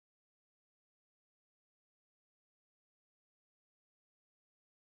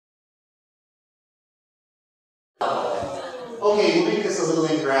Okay, we'll make this a little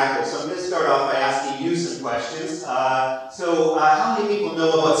interactive. So I'm going to start off by asking you some questions. How many people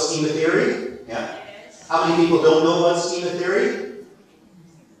know about schema theory? Yeah. How many people don't know about schema theory?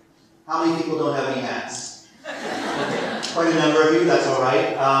 How many people don't have any hands? Quite a number of you, that's all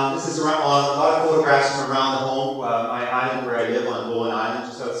right. This is around, a lot of photographs from around the home, my island where I live on Bowen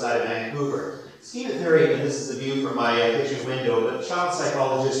Island, just outside of Vancouver. Schema theory, and this is the view from my kitchen window, the child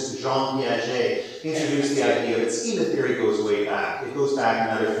psychologist Jean Piaget introduced the idea that schema theory goes way back. It goes back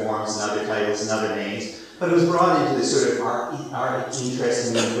in other forms and other titles and other names, but it was brought into this sort of our interest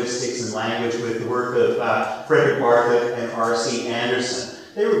in linguistics and language with the work of Frederick Bartlett and R.C. Anderson.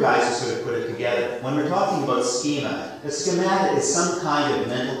 They were guys who sort of put it together. When we're talking about schema, a schemata is some kind of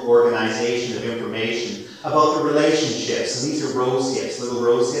mental organization of information about the relationships. And these are rose hips, little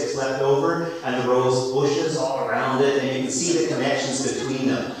rose hips left over, and the rose bushes all around it, and you can see the connections between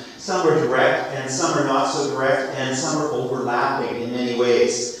them. Some are direct, and some are not so direct, and some are overlapping in many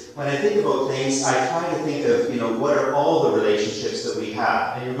ways. When I think about things, I try to think of, what are all the relationships that we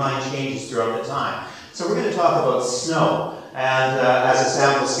have, and your mind changes throughout the time. So we're going to talk about snow. And as a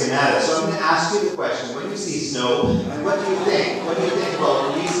sample schemata. So I'm going to ask you the question, when you see snow, what do you think? What do you think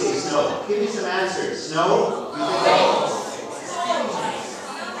about when you see snow? Give me some answers. Snow? You think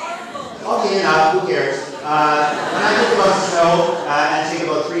okay, enough, who cares? When I think about snow, and take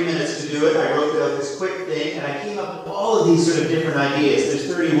about 3 minutes to do it, I wrote out this quick thing, and I came up with all of these sort of different ideas.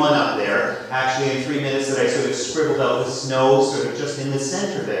 There's 31 up there, actually in 3 minutes that I sort of scribbled out the snow sort of just in the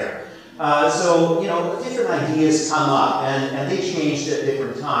center there. Different ideas come up, and they changed at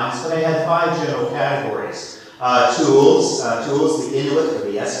different times, but I had 5 general categories. Tools, the Inuit,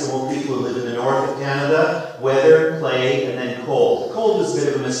 or the Eskimo people who live in the north of Canada, weather, play, and then cold. Cold was a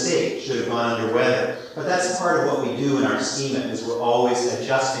bit of a mistake, should have gone under weather, but that's part of what we do in our schema, is we're always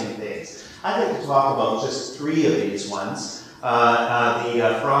adjusting things. I'd like to talk about just 3 of these ones,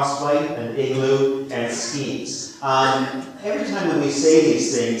 the frostbite, and igloo, and skis. Every time when we say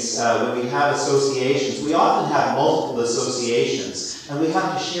these things, when we have associations, we often have multiple associations, and we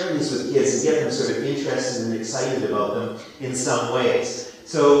have to share these with kids and get them sort of interested and excited about them in some ways.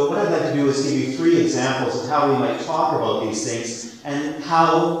 So what I'd like to do is give you 3 examples of how we might talk about these things and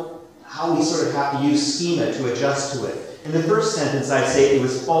how we sort of have to use schema to adjust to it. In the first sentence, I say it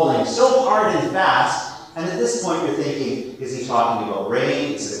was falling so hard and fast. And at this point you're thinking, is he talking about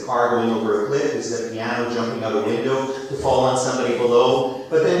rain? Is it a car going over a cliff? Is it a piano jumping out a window to fall on somebody below?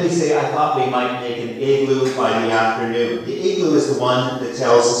 But then we say, I thought we might make an igloo by the afternoon. The igloo is the one that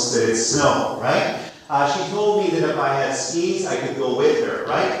tells us that it's snow, right? She told me that if I had skis, I could go with her,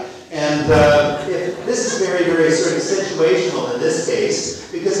 right? And this is very, very sort of situational in this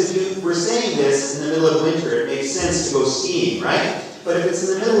case, because if you were saying this in the middle of winter, it makes sense to go skiing, right? But if it's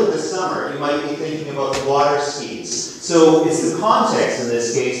in the middle of the summer, you might be thinking about the water skis. So it's the context in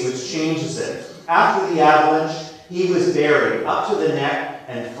this case which changes it. After the avalanche, he was buried up to the neck,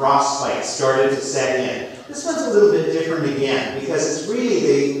 and frostbite started to set in. This one's a little bit different again, because it's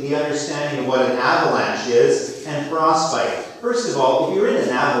really the understanding of what an avalanche is and frostbite. First of all, if you're in an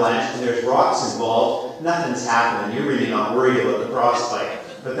avalanche and there's rocks involved, nothing's happening. You're really not worried about the frostbite.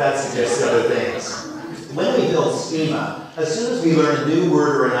 But that suggests other things. When we build schema, as soon as we learn a new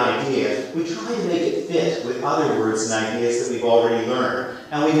word or an idea, we try to make it fit with other words and ideas that we've already learned.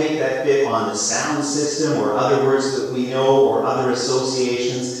 And we make that fit on the sound system or other words that we know or other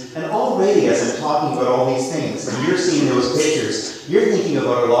associations. And already, as I'm talking about all these things, and you're seeing those pictures, you're thinking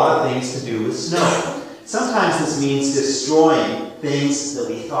about a lot of things to do with snow. Sometimes this means destroying things that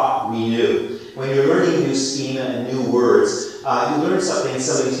we thought we knew. When you're learning new schema and new words, you learn something and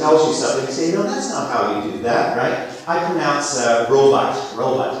somebody tells you something, you say, no, that's not how you do that, right? I pronounce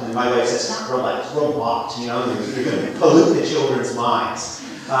robot, and my wife says, it's not robot, it's robot, you're going to pollute the children's minds.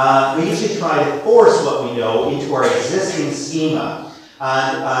 We usually try to force what we know into our existing schema.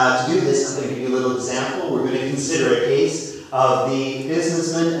 To do this, I'm going to give you a little example. We're going to consider a case of the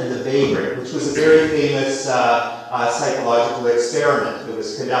businessman and the vagrant, which was a very famous psychological experiment that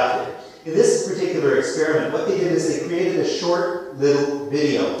was conducted. In this particular experiment, what they did is they created a short little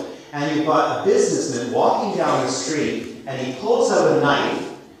video. And you've got a businessman walking down the street, and he pulls out a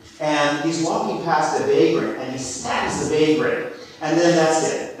knife, and he's walking past a vagrant, and he stabs the vagrant. And then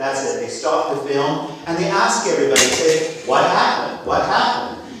that's it. That's it. They stop the film, and they ask everybody, say, what happened? What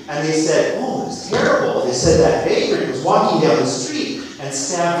happened? And they said, oh, it was terrible. They said that vagrant was walking down the street and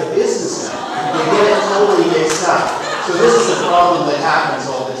stabbed the businessman. They get it totally mixed up. So this is a problem that happens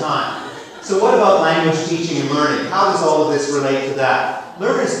all the time. So what about language teaching and learning? How does all of this relate to that?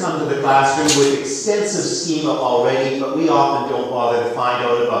 Learners come to the classroom with extensive schema already, but we often don't bother to find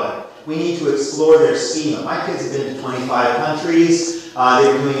out about it. We need to explore their schema. My kids have been to 25 countries. They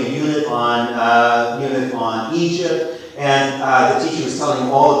were doing a unit on Egypt, and the teacher was telling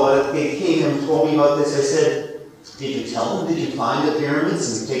them all about it. They came and told me about this. I said, did you tell them? Did you climb the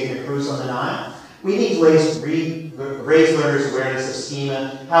pyramids and take a cruise on the Nile? We need to raise learners' awareness of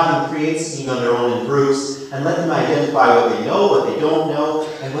schema, have them create schema on their own in groups, and let them identify what they know, what they don't know,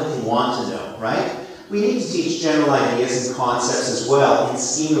 and what they want to know, right? We need to teach general ideas and concepts as well in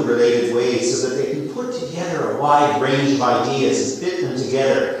schema-related ways so that they can put together a wide range of ideas and fit them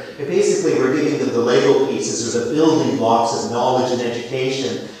together. And basically, we're giving them the Lego pieces or the building blocks of knowledge and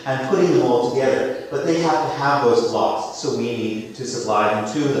education and putting them all together. But they have to have those blocks, so we need to supply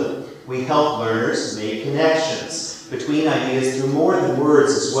them to them. We help learners make connections between ideas through more than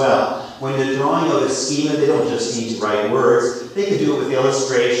words as well. When they're drawing out a schema, they don't just need to write words. They could do it with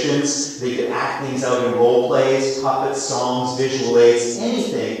illustrations. They could act things out in role plays, puppets, songs, visual aids,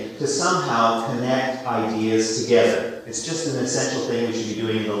 anything to somehow connect ideas together. It's just an essential thing we should be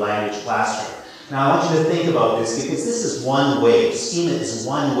doing in the language classroom. Now I want you to think about this because this is one way. Schema is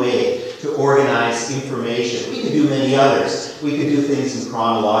one way to organize information. We could do many others. We could do things in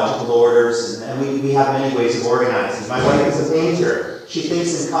chronological orders, and we have many ways of organizing. My wife is a painter. She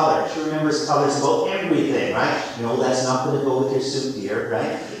thinks in color. She remembers colors about everything, right? No, that's not going to go with your suit, dear,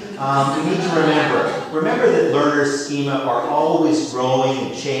 right? We need to remember that learners' schema are always growing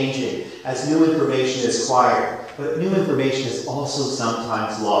and changing as new information is acquired. But new information is also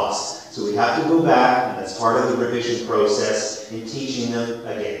sometimes lost. So we have to go back, and that's part of the revision process in teaching them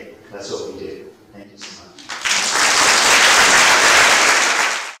again. That's what we do. Thank you so much.